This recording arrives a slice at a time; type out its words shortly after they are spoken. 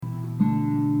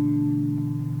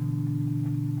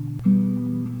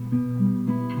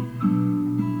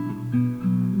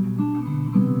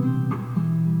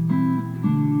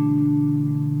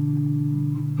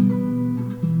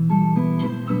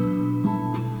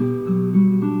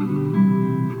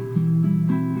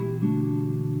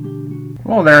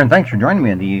Hello there, and thanks for joining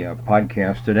me on the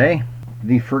podcast today.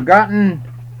 The forgotten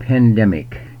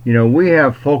pandemic. We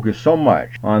have focused so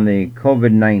much on the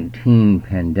COVID-19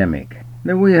 pandemic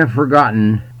that we have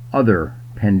forgotten other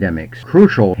pandemics.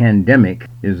 Crucial pandemic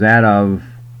is that of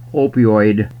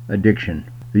opioid addiction.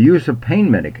 The use of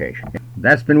pain medication.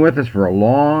 That's been with us for a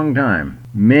long time.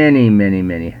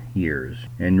 Many years.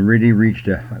 And really reached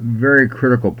a very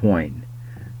critical point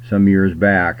some years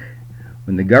back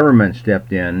when the government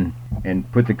stepped in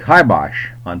and put the kibosh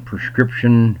on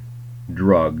prescription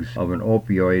drugs of an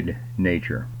opioid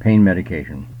nature, pain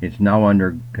medication. It's now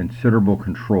under considerable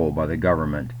control by the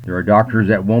government. There are doctors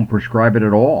that won't prescribe it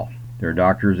at all. There are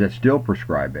doctors that still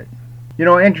prescribe it.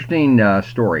 Interesting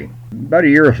story. About a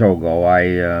year or so ago,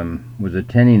 I was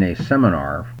attending a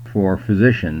seminar for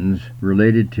physicians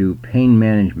related to pain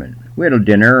management. We had a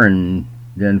dinner, and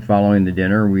then following the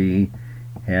dinner, we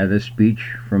had a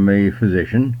speech from a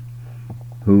physician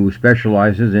who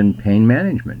specializes in pain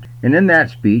management. And in that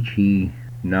speech, he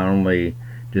not only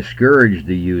discouraged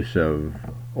the use of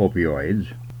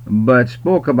opioids, but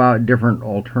spoke about different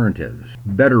alternatives,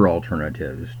 better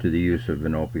alternatives to the use of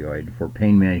an opioid for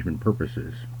pain management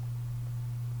purposes.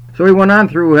 So he went on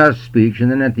through his speech,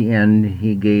 and then at the end,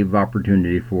 he gave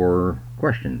opportunity for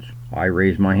questions. I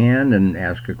raised my hand and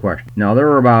asked a question. Now, there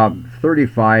were about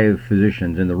 35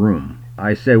 physicians in the room.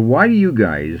 I said, why do you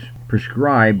guys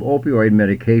prescribe opioid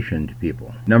medication to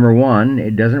people? Number one,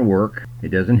 it doesn't work. It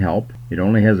doesn't help. It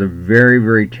only has a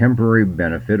very temporary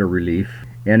benefit or relief,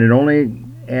 and it only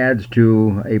adds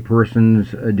to a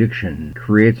person's addiction,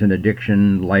 creates an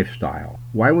addiction lifestyle.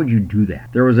 Why would you do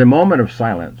that? There was a moment of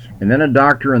silence, and then a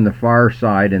doctor on the far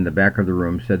side in the back of the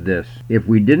room said this: if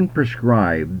we didn't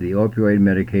prescribe the opioid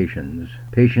medications,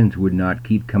 patients would not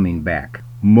keep coming back.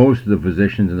 Most of the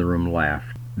physicians in the room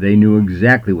laughed. They knew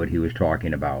exactly what he was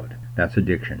talking about. That's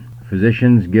addiction.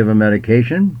 Physicians give a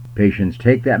medication, patients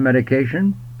take that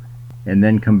medication, and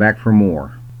then come back for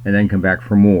more, and then come back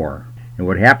for more. And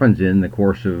what happens in the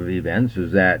course of events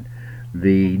is that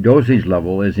the dosage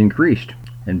level is increased,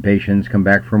 and patients come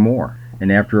back for more. And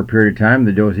after a period of time,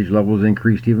 the dosage level is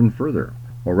increased even further.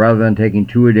 Well, rather than taking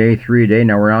 2 a day, 3 a day,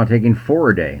 now we're now taking 4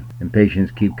 a day, and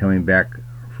patients keep coming back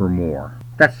for more.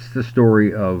 That's the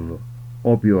story of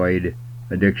opioid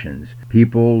addictions.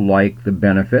 People like the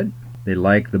benefit, they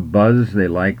like the buzz, they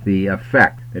like the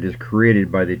effect that is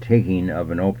created by the taking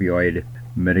of an opioid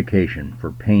medication for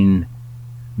pain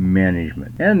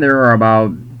management. And there are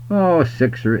about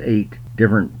 6 or 8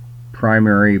 different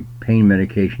primary pain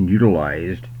medications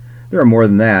utilized. There are more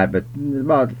than that, but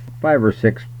about 5 or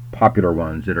 6 popular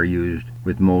ones that are used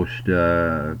with most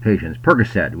patients.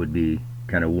 Percocet would be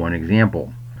kind of one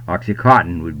example.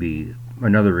 Oxycontin would be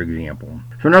another example.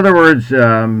 So in other words, there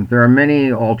are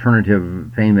many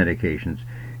alternative pain medications,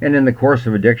 and in the course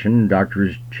of addiction,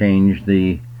 doctors change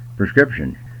the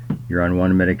prescription. You're on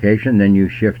one medication, then you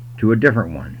shift to a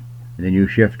different one, and then you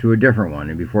shift to a different one,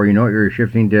 and before you know it, you're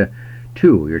shifting to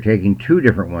 2. You're taking 2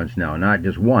 different ones now, not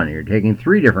just 1. You're taking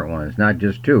 3 different ones, not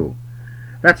just 2.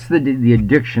 That's the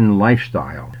addiction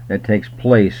lifestyle that takes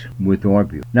place with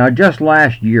opioids. Now, just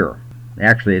last year,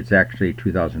 it's actually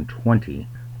 2020,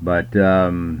 but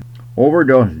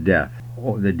overdose death,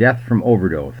 the death from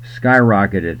overdose,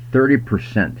 skyrocketed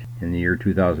 30% in the year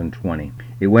 2020.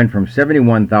 It went from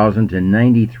 71,000 to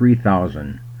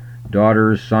 93,000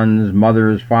 daughters, sons,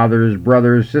 mothers, fathers,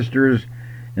 brothers, sisters,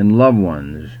 and loved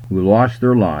ones who lost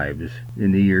their lives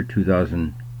in the year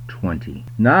 2020.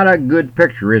 Not a good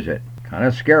picture, is it? Kind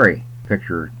of scary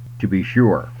picture, to be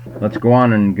sure. Let's go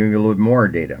on and give you a little bit more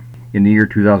data. In the year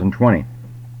 2020,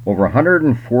 over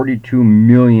 142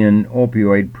 million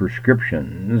opioid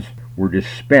prescriptions were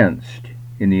dispensed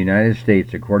in the United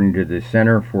States, according to the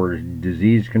Center for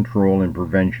Disease Control and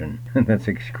Prevention. That's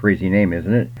a crazy name,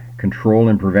 isn't it? Control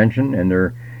and Prevention, and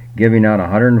they're giving out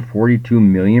 142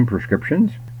 million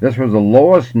prescriptions. This was the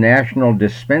lowest national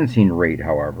dispensing rate,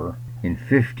 however, in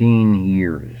 15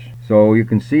 years. So you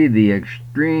can see the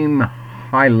extreme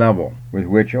high level with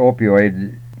which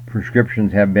opioid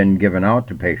prescriptions have been given out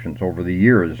to patients over the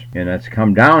years, and it's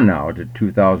come down now to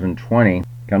 2020,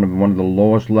 kind of one of the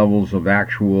lowest levels of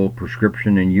actual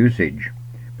prescription and usage.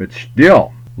 But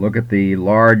still, look at the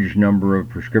large number of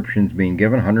prescriptions being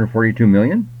given, 142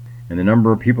 million, and the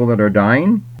number of people that are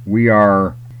dying. We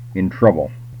are in trouble.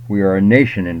 We are a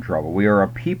nation in trouble. We are a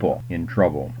people in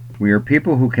trouble. We are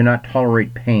people who cannot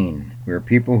tolerate pain. We are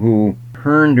people who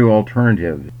turn to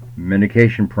alternatives,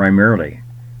 medication primarily,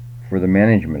 for the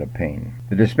management of pain.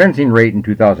 The dispensing rate in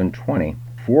 2020,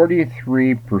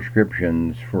 43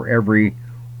 prescriptions for every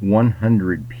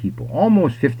 100 people,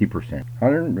 almost 50%.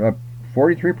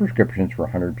 43 prescriptions for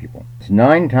 100 people. It's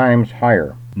 9 times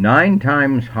higher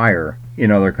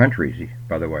in other countries,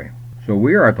 by the way. So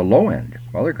we are at the low end.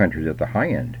 Other countries at the high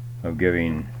end of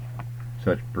giving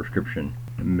such prescription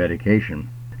medication.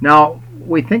 Now,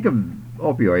 we think of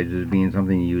opioids as being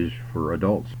something used for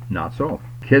adults. Not so.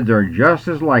 Kids are just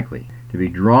as likely to be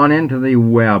drawn into the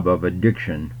web of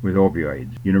addiction with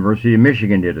opioids. University of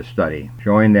Michigan did a study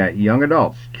showing that young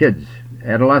adults, kids,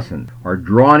 adolescents, are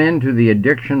drawn into the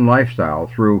addiction lifestyle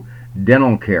through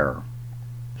dental care,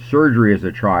 surgery as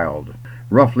a child.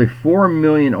 Roughly 4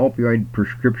 million opioid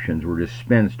prescriptions were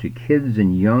dispensed to kids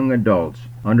and young adults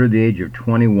under the age of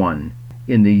 21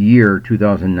 in the year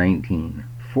 2019.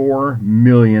 4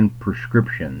 million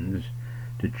prescriptions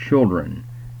to children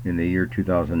in the year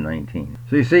 2019.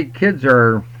 So you see, kids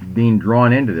are being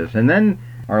drawn into this and then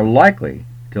are likely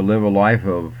to live a life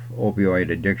of opioid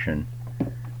addiction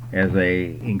as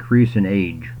they increase in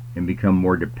age and become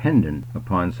more dependent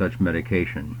upon such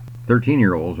medication.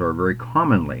 13-year-olds are very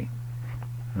commonly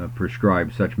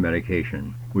prescribed such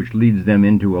medication, which leads them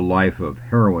into a life of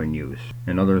heroin use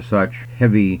and other such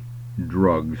heavy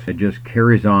drugs. It just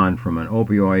carries on from an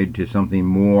opioid to something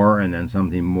more, and then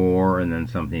something more, and then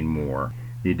something more.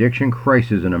 The addiction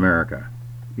crisis in America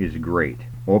is great.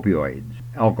 Opioids,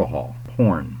 alcohol,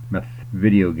 porn,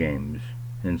 video games,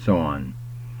 and so on.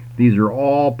 These are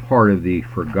all part of the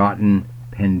forgotten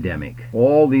pandemic.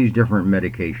 All these different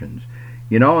medications,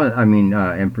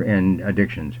 and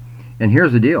addictions. And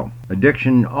here's the deal.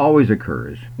 Addiction always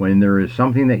occurs when there is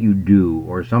something that you do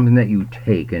or something that you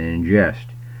take and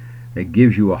ingest that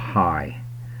gives you a high,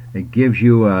 that gives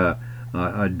you a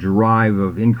drive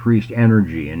of increased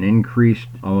energy and increased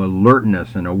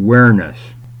alertness and awareness,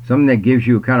 something that gives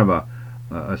you kind of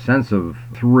a sense of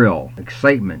thrill,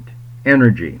 excitement,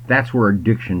 energy. That's where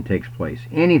addiction takes place.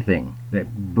 Anything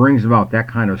that brings about that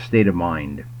kind of state of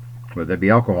mind, whether that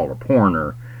be alcohol or porn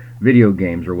or video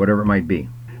games or whatever it might be.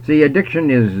 See,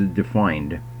 addiction is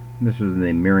defined, this is in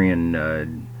the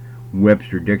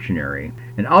Merriam-Webster dictionary,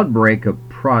 an outbreak or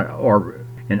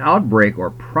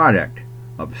product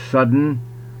of sudden,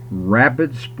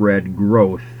 rapid spread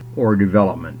growth or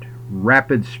development.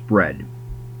 Rapid spread.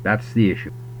 That's the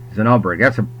issue. It's an outbreak.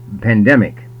 That's a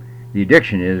pandemic. The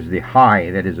addiction is the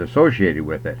high that is associated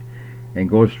with it and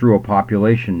goes through a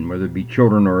population, whether it be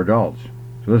children or adults.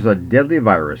 So this is a deadly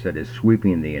virus that is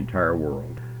sweeping the entire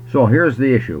world. So here's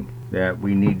the issue that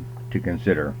we need to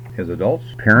consider as adults,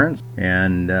 parents,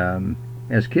 and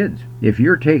as kids. If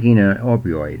you're taking an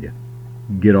opioid,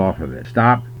 get off of it.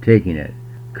 Stop taking it.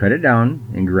 Cut it down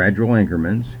in gradual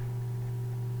increments.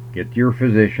 Get your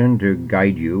physician to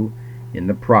guide you in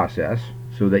the process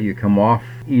so that you come off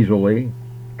easily,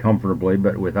 comfortably,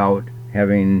 but without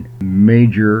having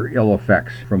major ill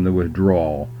effects from the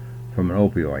withdrawal from an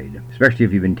opioid, especially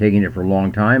if you've been taking it for a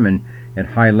long time and at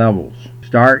high levels.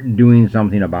 Start doing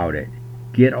something about it.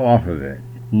 Get off of it.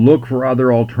 Look for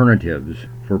other alternatives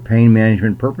for pain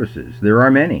management purposes. There are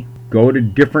many. Go to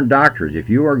different doctors. If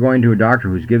you are going to a doctor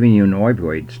who's giving you an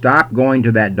opioid, stop going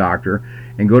to that doctor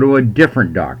and go to a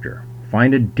different doctor.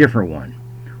 Find a different one.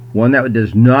 One that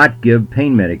does not give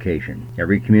pain medication.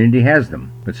 Every community has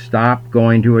them. But stop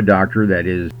going to a doctor that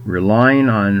is relying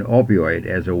on opioid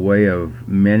as a way of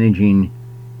managing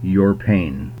your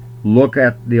pain. Look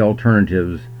at the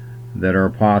alternatives that are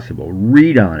possible.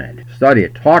 Read on it. Study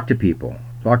it. Talk to people.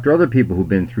 Talk to other people who've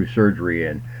been through surgery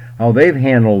and how they've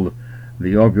handled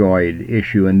the opioid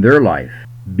issue in their life.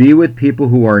 Be with people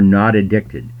who are not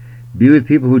addicted. Be with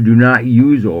people who do not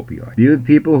use opioids. Be with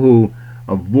people who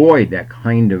avoid that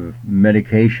kind of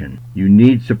medication. You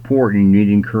need support and you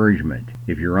need encouragement.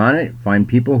 If you're on it, find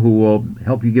people who will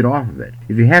help you get off of it.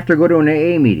 If you have to go to an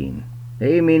AA meeting,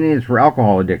 AA meeting is for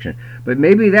alcohol addiction, but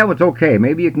maybe that was okay.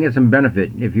 Maybe you can get some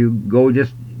benefit if you go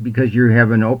just because you have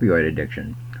an opioid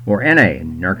addiction. Or NA,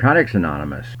 Narcotics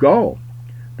Anonymous. Go.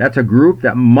 That's a group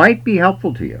that might be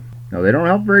helpful to you. Now, they don't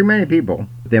help very many people,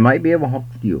 but they might be able to help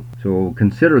you. So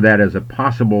consider that as a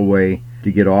possible way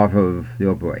to get off of the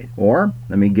opioid. Or,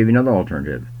 let me give you another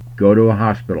alternative. Go to a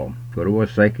hospital. Go to a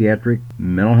psychiatric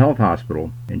mental health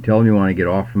hospital and tell them you want to get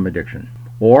off from addiction.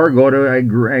 Or go to a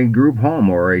group home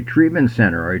or a treatment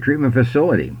center or a treatment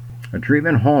facility. A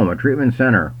treatment home, a treatment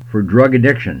center for drug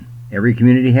addiction. Every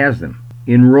community has them.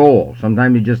 Enroll.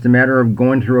 Sometimes it's just a matter of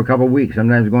going through a couple of weeks.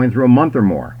 Sometimes going through a month or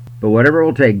more. But whatever it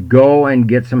will take, go and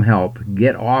get some help.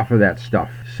 Get off of that stuff.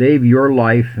 Save your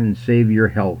life and save your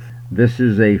health. This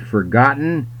is a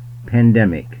forgotten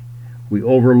pandemic. We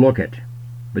overlook it.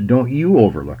 But don't you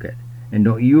overlook it. And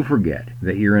don't you forget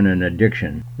that you're in an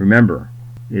addiction. Remember,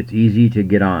 it's easy to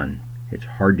get on. It's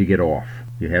hard to get off.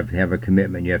 You have to have a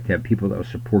commitment. You have to have people that will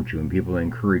support you and people that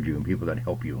encourage you and people that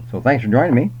help you. So thanks for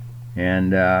joining me.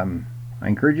 And I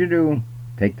encourage you to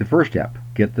take the first step.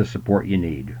 Get the support you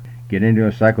need. Get into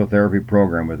a psychotherapy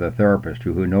program with a therapist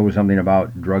who knows something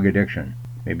about drug addiction.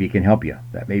 Maybe he can help you.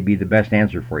 That may be the best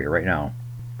answer for you right now.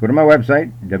 Go to my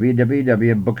website,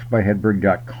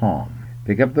 www.booksbyhedberg.com.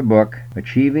 Pick up the book,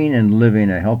 Achieving and Living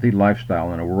a Healthy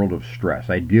Lifestyle in a World of Stress.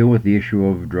 I deal with the issue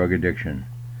of drug addiction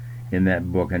in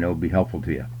that book, and it will be helpful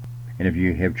to you. And if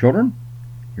you have children,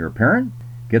 you're a parent,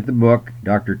 get the book,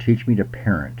 Doctor Teach Me to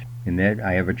Parent. In that,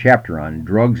 I have a chapter on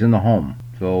drugs in the home,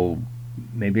 so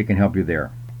maybe it can help you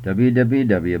there.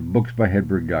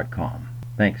 www.booksbyhedberg.com.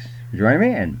 Thanks for joining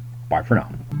me, and bye for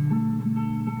now.